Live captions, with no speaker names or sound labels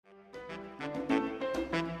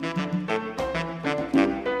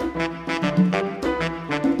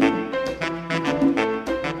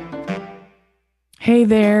Hey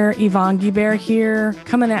there, Yvonne Guibert here,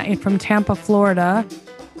 coming at you from Tampa, Florida,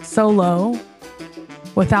 solo,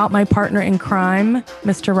 without my partner in crime,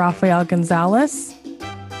 Mr. Rafael Gonzalez.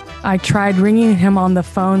 I tried ringing him on the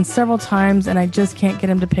phone several times and I just can't get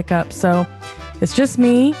him to pick up. So it's just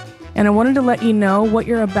me. And I wanted to let you know what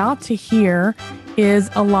you're about to hear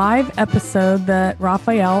is a live episode that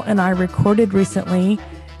Rafael and I recorded recently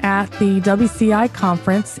at the WCI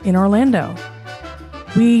conference in Orlando.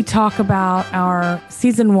 We talk about our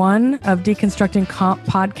season 1 of Deconstructing Comp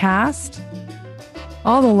podcast,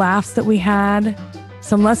 all the laughs that we had,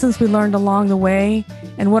 some lessons we learned along the way,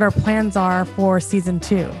 and what our plans are for season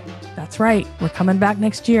 2. That's right, we're coming back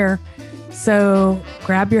next year. So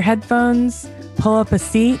grab your headphones, pull up a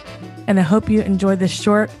seat, and I hope you enjoy this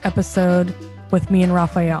short episode with me and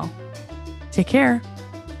Rafael. Take care.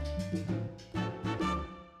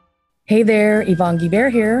 Hey there, Yvonne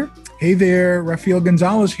Guibert here. Hey there, Rafael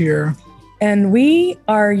Gonzalez here. And we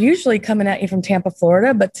are usually coming at you from Tampa,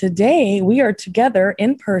 Florida, but today we are together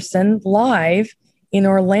in person, live in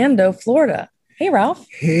Orlando, Florida. Hey, Ralph.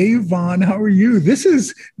 Hey, Vaughn, how are you? This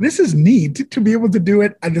is neat to be able to do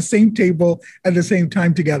it at the same table at the same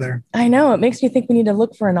time together. I know. It makes me think we need to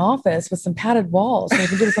look for an office with some padded walls so we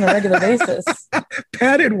can do this on a regular basis.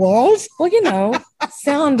 Padded walls? Well,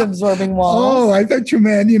 sound absorbing walls. Oh, I thought you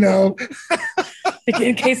meant,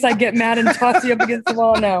 In case I get mad and toss you up against the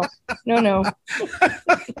wall. No.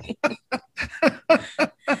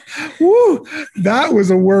 Woo, that was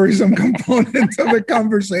a worrisome component of the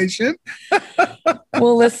conversation.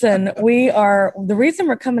 Well, listen, the reason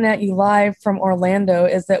we're coming at you live from Orlando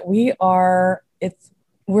is that we're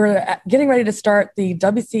getting ready to start the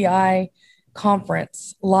WCI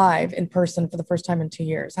conference live in person for the first time in 2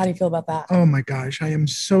 years. How do you feel about that? Oh my gosh, I am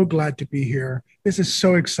so glad to be here. This is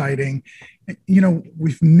so exciting.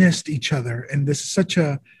 We've missed each other, and this is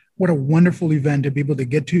what a wonderful event to be able to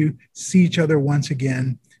get to see each other once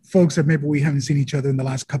again. Folks that maybe we haven't seen each other in the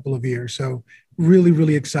last couple of years. So really,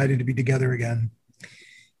 really excited to be together again.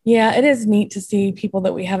 Yeah, it is neat to see people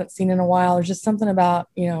that we haven't seen in a while. There's just something about,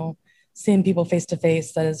 seeing people face to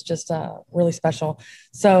face that is just really special.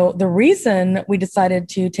 So the reason we decided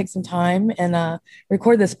to take some time and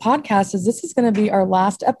record this podcast is this is going to be our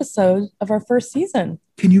last episode of our first season.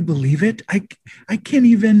 Can you believe it? I can't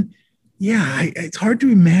even... Yeah, it's hard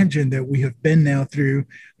to imagine that we have been now through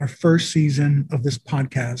our first season of this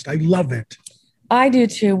podcast. I love it. I do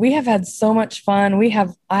too. We have had so much fun.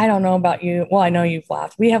 I don't know about you. Well, I know you've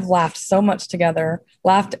laughed. We have laughed so much together,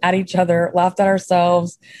 laughed at each other, laughed at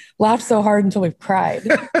ourselves, laughed so hard until we've cried.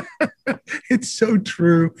 It's so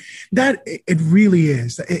true. That it really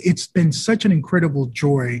is. It's been such an incredible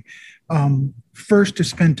joy. First, to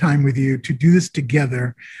spend time with you, to do this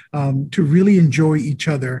together, to really enjoy each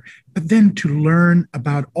other, but then to learn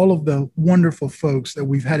about all of the wonderful folks that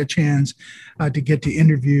we've had a chance to get to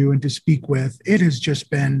interview and to speak with. It has just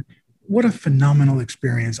been, what a phenomenal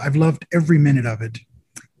experience. I've loved every minute of it.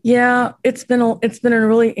 Yeah, it's been a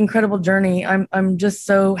really incredible journey. I'm just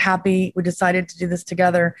so happy we decided to do this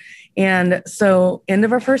together. And so, end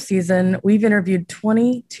of our first season, we've interviewed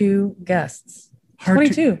 22 guests.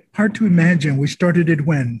 22. Hard to imagine. We started it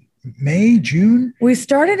when? May, June? We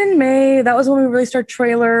started in May. That was when we released our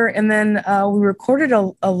trailer. And then we recorded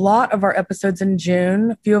a lot of our episodes in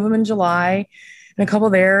June, a few of them in July, and a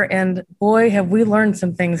couple there. And boy, have we learned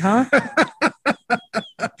some things, huh?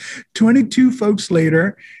 22 folks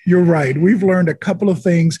later, you're right. We've learned a couple of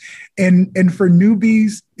things. And for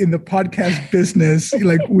newbies in the podcast business,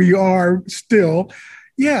 like we are still...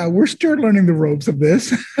 Yeah, we're still learning the ropes of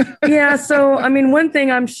this. Yeah. So, one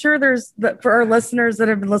thing I'm sure for our listeners that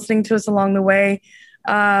have been listening to us along the way,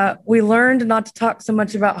 we learned not to talk so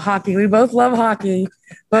much about hockey. We both love hockey,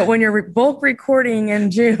 but when you're both recording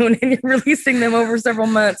in June and you're releasing them over several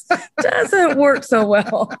months, doesn't work so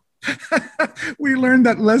well. We learned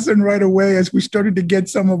that lesson right away as we started to get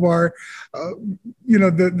some of our,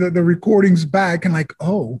 the recordings back, and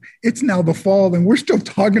oh, it's now the fall, and we're still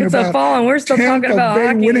talking about the fall, and we're still Tampa talking about Bay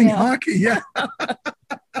hockey. Winning hockey. Yeah.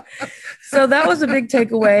 So that was a big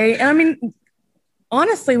takeaway, and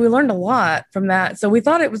honestly, we learned a lot from that. So we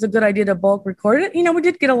thought it was a good idea to bulk record it. We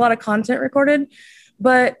did get a lot of content recorded,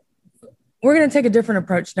 but we're going to take a different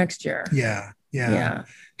approach next year. Yeah.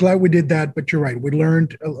 Glad we did that, but you're right. We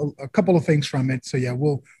learned a couple of things from it. So yeah,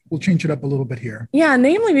 we'll change it up a little bit here. Yeah,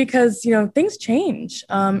 namely because things change,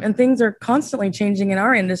 and things are constantly changing in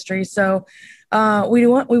our industry. So we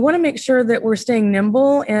want to make sure that we're staying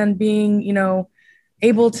nimble and being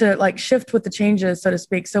able to shift with the changes, so to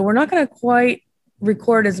speak. So we're not going to quite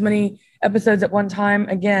record as many episodes at one time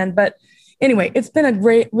again, but anyway, it's been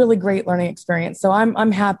a really great learning experience. So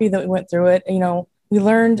I'm happy that we went through it. we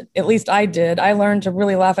learned, at least I did, I learned to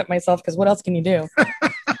really laugh at myself because what else can you do?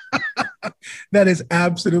 That is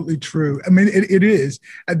absolutely true. I mean, it is.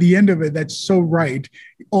 At the end of it, that's so right.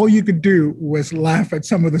 All you could do was laugh at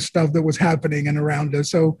some of the stuff that was happening and around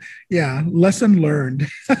us. So, yeah, lesson learned.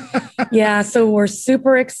 Yeah, so we're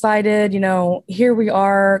super excited. Here we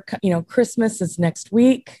are. Christmas is next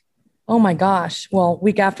week. Oh my gosh. Well,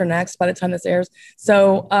 week after next by the time this airs.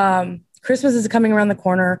 So, Christmas is coming around the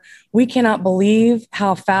corner. We cannot believe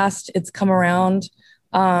how fast it's come around.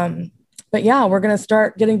 But yeah, we're going to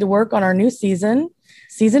start getting to work on our new season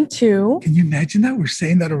 2. Can you imagine that? We're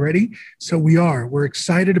saying that already. So we are. We're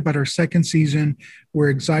excited about our second season. We're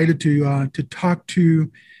excited to talk to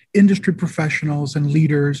industry professionals and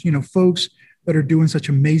leaders, folks that are doing such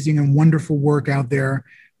amazing and wonderful work out there.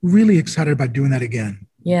 Really excited about doing that again.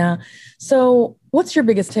 Yeah. So what's your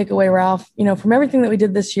biggest takeaway, Ralph? From everything that we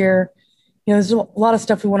did this year, there's a lot of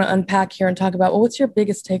stuff we want to unpack here and talk about. Well, what's your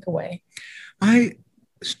biggest takeaway? I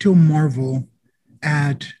still marvel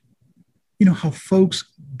at, how folks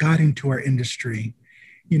got into our industry.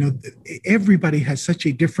 Everybody has such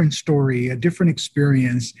a different story, a different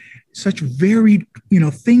experience, such varied,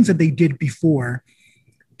 things that they did before.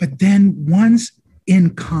 But then once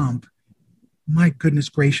in comp, my goodness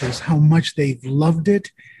gracious, how much they've loved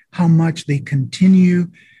it, how much they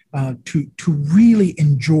continue to really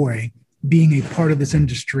enjoy being a part of this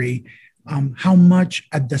industry, how much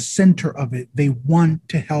at the center of it they want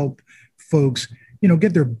to help folks,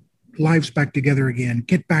 get their lives back together again,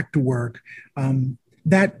 get back to work.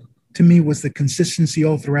 That to me was the consistency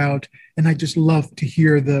all throughout. And I just love to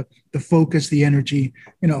hear the focus, the energy,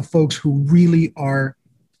 folks who really are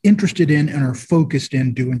interested in and are focused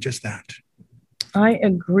in doing just that. I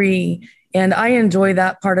agree. And I enjoy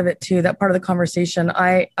that part of it too, that part of the conversation.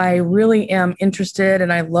 I really am interested,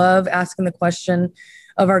 and I love asking the question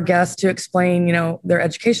of our guests to explain, their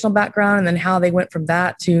educational background and then how they went from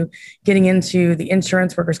that to getting into the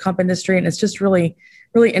insurance workers' comp industry. And it's just really,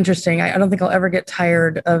 really interesting. I don't think I'll ever get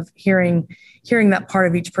tired of hearing that part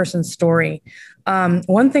of each person's story.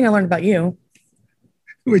 One thing I learned about you.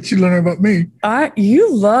 What you learn about me?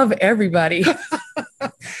 You love everybody.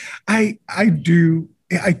 I do.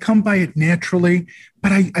 I come by it naturally,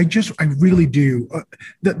 but I really do.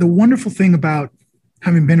 The wonderful thing about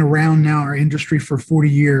having been around now our industry for 40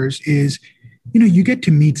 years is, you get to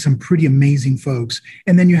meet some pretty amazing folks.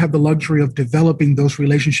 And then you have the luxury of developing those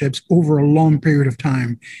relationships over a long period of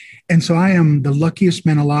time. And so I am the luckiest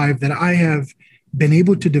man alive that I have been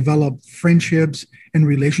able to develop friendships and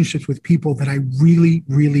relationships with people that I really,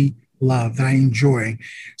 really love, that I enjoy.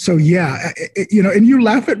 So yeah, and you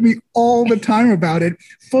laugh at me all the time about it.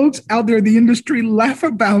 Folks out there in the industry laugh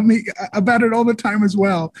about it all the time as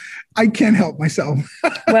well. I can't help myself.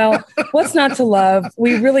 Well, what's not to love?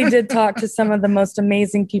 We really did talk to some of the most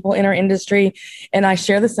amazing people in our industry, and I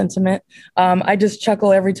share the sentiment. I just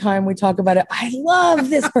chuckle every time we talk about it. I love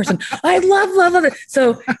this person. I love it.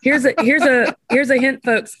 So here's a hint,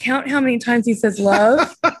 folks. Count how many times he says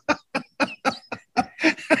love.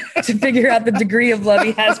 To figure out the degree of love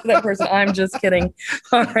he has for that person. I'm just kidding.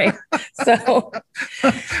 All right. So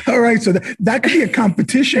that could be a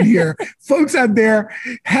competition here. Folks out there,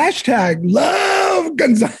 #love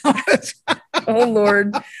Gonzalez. Oh,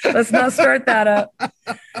 Lord. Let's not start that up.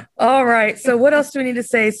 All right. So what else do we need to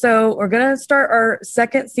say? So we're going to start our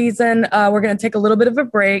second season. We're going to take a little bit of a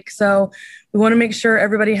break. So we want to make sure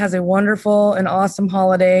everybody has a wonderful and awesome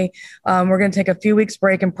holiday. We're going to take a few weeks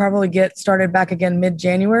break and probably get started back again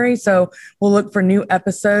mid-January. So we'll look for new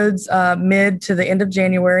episodes mid to the end of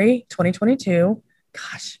January, 2022.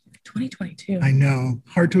 Gosh, 2022. I know.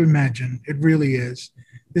 Hard to imagine. It really is.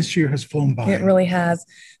 This year has flown by. It really has.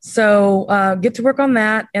 So get to work on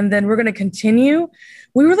that. And then we're going to continue.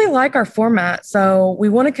 We really like our format. So we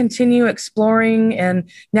want to continue exploring and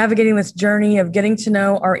navigating this journey of getting to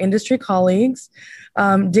know our industry colleagues,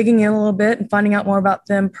 digging in a little bit and finding out more about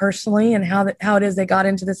them personally and how it is they got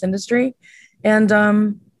into this industry. And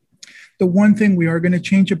the one thing we are going to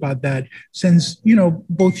change about that, since,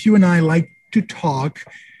 both you and I like to talk,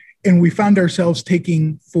 and we found ourselves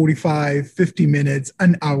taking 45, 50 minutes,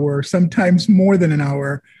 an hour, sometimes more than an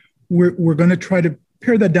hour. We're going to try to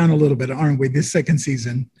pare that down a little bit, aren't we, this second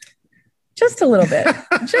season? Just a little bit,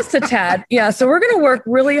 just a tad. Yeah. So we're going to work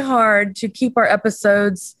really hard to keep our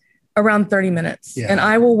episodes around 30 minutes. Yeah. And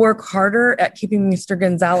I will work harder at keeping Mr.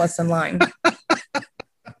 Gonzalez in line.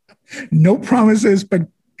 No promises, but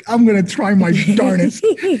I'm going to try my darnest.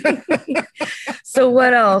 So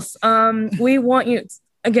what else? We want you...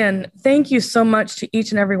 Again, thank you so much to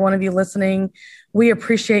each and every one of you listening. We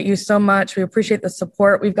appreciate you so much. We appreciate the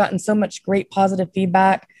support. We've gotten so much great positive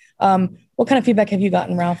feedback. What What kind of feedback have you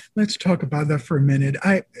gotten, Ralph? Let's talk about that for a minute.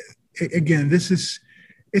 Again, it's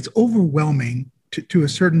overwhelming to a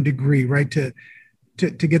certain degree, right? To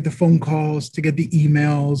get the phone calls, to get the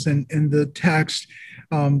emails and the text.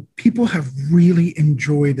 People have really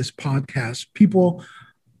enjoyed this podcast. People,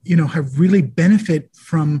 have really benefit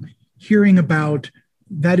from hearing about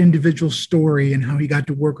that individual's story and how he got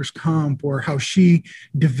to workers' comp, or how she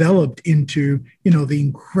developed into, the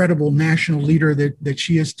incredible national leader that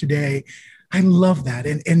she is today. I love that.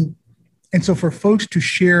 And so for folks to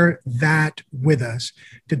share that with us,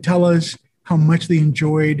 to tell us how much they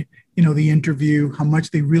enjoyed, the interview, how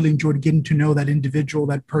much they really enjoyed getting to know that individual,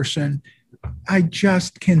 that person, I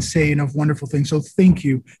just can't say enough wonderful things. So thank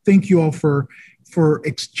you. Thank you all for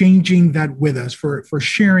exchanging that with us, for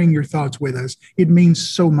sharing your thoughts with us. It means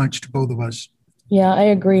so much to both of us. Yeah, I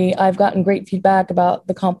agree. I've gotten great feedback about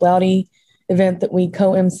the Comp Loudy event that we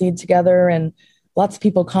co-emceed together, and lots of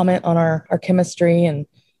people comment on our chemistry and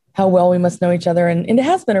how well we must know each other. And it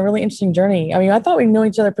has been a really interesting journey. I mean, I thought we knew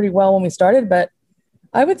each other pretty well when we started, but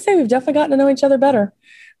I would say we've definitely gotten to know each other better.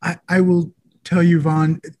 I will tell you,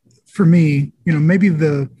 Vaughn, for me, maybe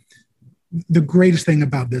the greatest thing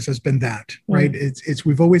about this has been that, right? It's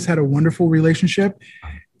we've always had a wonderful relationship.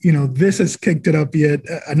 This has kicked it up yet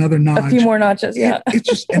another notch. A few more notches, yeah. It's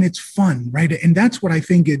just, and it's fun, right? And that's what I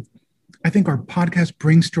think our podcast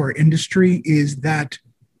brings to our industry, is that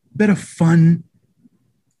bit of fun,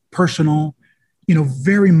 personal,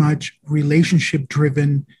 very much relationship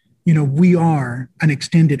driven. We are an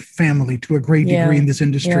extended family to a great degree in this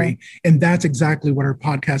industry. Yeah. And that's exactly what our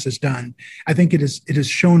podcast has done. I think it has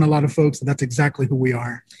shown a lot of folks that that's exactly who we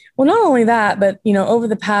are. Well, not only that, but, over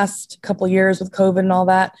the past couple of years with COVID and all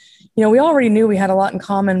that, we already knew we had a lot in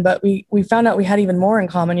common, but we found out we had even more in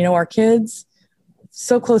common. Our kids,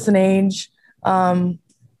 so close in age.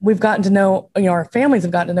 We've gotten to know, our families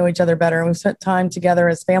have gotten to know each other better. And we've spent time together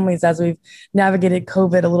as families as we've navigated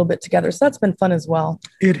COVID a little bit together. So that's been fun as well.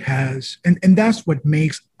 It has. And that's what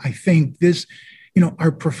makes, I think, this,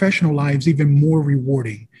 our professional lives even more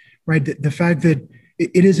rewarding, right? The fact that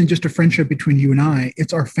it isn't just a friendship between you and I,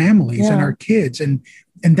 it's our families and our kids. And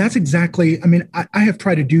that's exactly, I have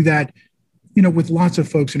tried to do that, with lots of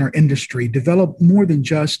folks in our industry, develop more than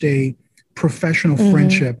just a professional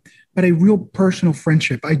friendship, but a real personal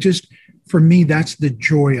friendship. For me, that's the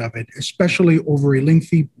joy of it, especially over a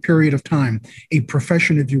lengthy period of time, a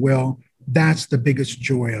profession, if you will. That's the biggest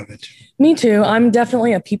joy of it. Me too. I'm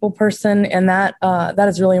definitely a people person, and that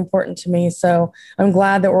is really important to me. So I'm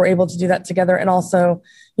glad that we're able to do that together. And also,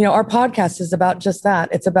 our podcast is about just that.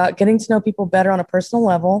 It's about getting to know people better on a personal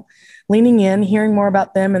level, leaning in, hearing more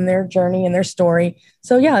about them and their journey and their story.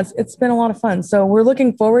 So yeah, it's been a lot of fun. So we're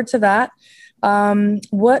looking forward to that.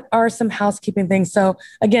 What are some housekeeping things? So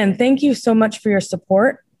again, thank you so much for your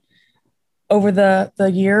support over the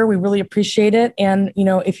year. We really appreciate it. And,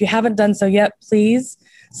 if you haven't done so yet, please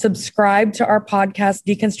subscribe to our podcast,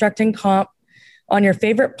 Deconstructing Comp, on your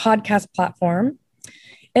favorite podcast platform.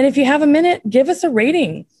 And if you have a minute, give us a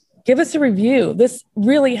rating, give us a review. This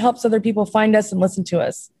really helps other people find us and listen to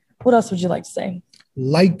us. What else would you like to say?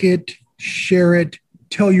 Like it, share it,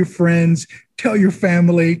 tell your friends, tell your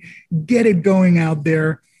family, get it going out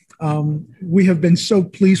there. We have been so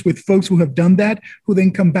pleased with folks who have done that, who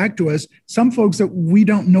then come back to us. Some folks that we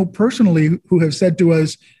don't know personally who have said to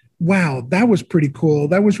us, wow, that was pretty cool.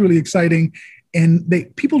 That was really exciting. And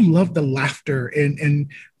people love the laughter and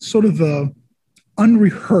sort of the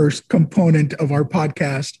unrehearsed component of our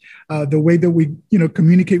podcast, the way that we,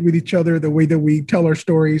 communicate with each other, the way that we tell our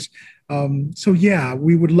stories. So yeah,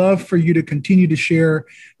 we would love for you to continue to share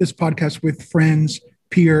this podcast with friends,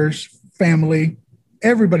 peers, family.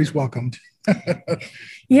 Everybody's welcomed.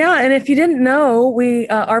 Yeah. And if you didn't know,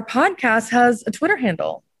 our podcast has a Twitter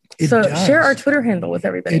handle. So share our Twitter handle with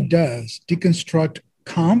everybody. It does. Deconstruct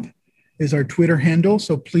Comp is our Twitter handle.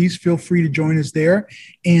 So please feel free to join us there.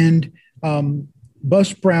 And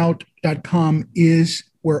Buzzsprout.com is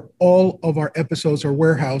where all of our episodes are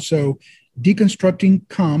warehoused. So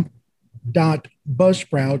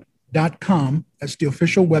deconstructingcomp.buzzsprout.com. That's the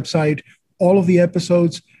official website. All of the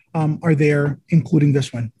episodes are there, including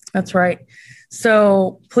this one. That's right.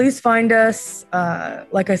 So please find us.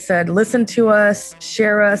 Like I said, listen to us,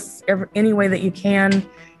 share us any way that you can.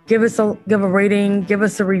 Give a rating, give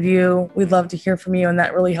us a review. We'd love to hear from you, and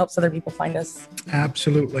that really helps other people find us.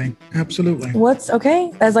 Absolutely. Absolutely. What's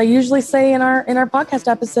okay? As I usually say in our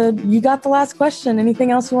podcast episode, you got the last question.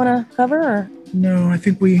 Anything else you want to cover? Or? No, I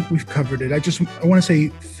think we've covered it. I want to say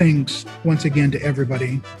thanks once again to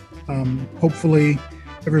everybody. Hopefully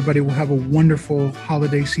everybody will have a wonderful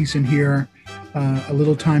holiday season here. A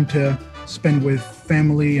little time to spend with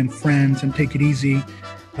family and friends and take it easy.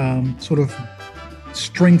 Sort of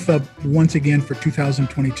strength up once again for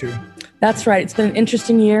 2022. That's right. It's been an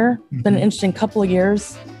interesting year. It's been an interesting couple of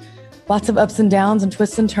years. Lots of ups and downs and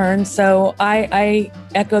twists and turns. So I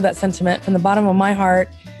echo that sentiment from the bottom of my heart.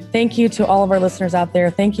 Thank you to all of our listeners out there.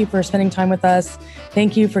 Thank you for spending time with us.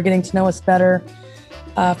 Thank you for getting to know us better.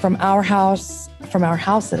 From our houses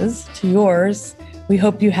to yours, we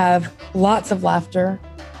hope you have lots of laughter,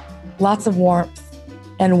 lots of warmth,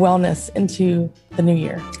 and wellness into the new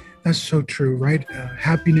year. That's so true, right?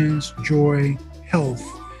 Happiness, joy, health.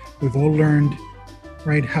 We've all learned,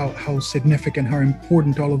 right, how significant, how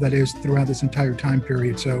important all of that is throughout this entire time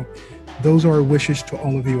period. So those are our wishes to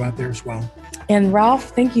all of you out there as well. And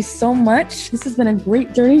Ralph, thank you so much. This has been a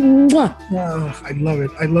great journey. Mwah. Oh, I love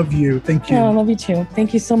it. I love you. Thank you. Oh, I love you too.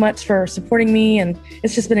 Thank you so much for supporting me. And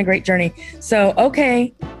it's just been a great journey. So,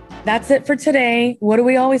 okay, that's it for today. What do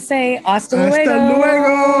we always say? Hasta luego. Hasta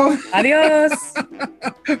luego. Adios.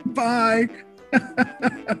 Bye.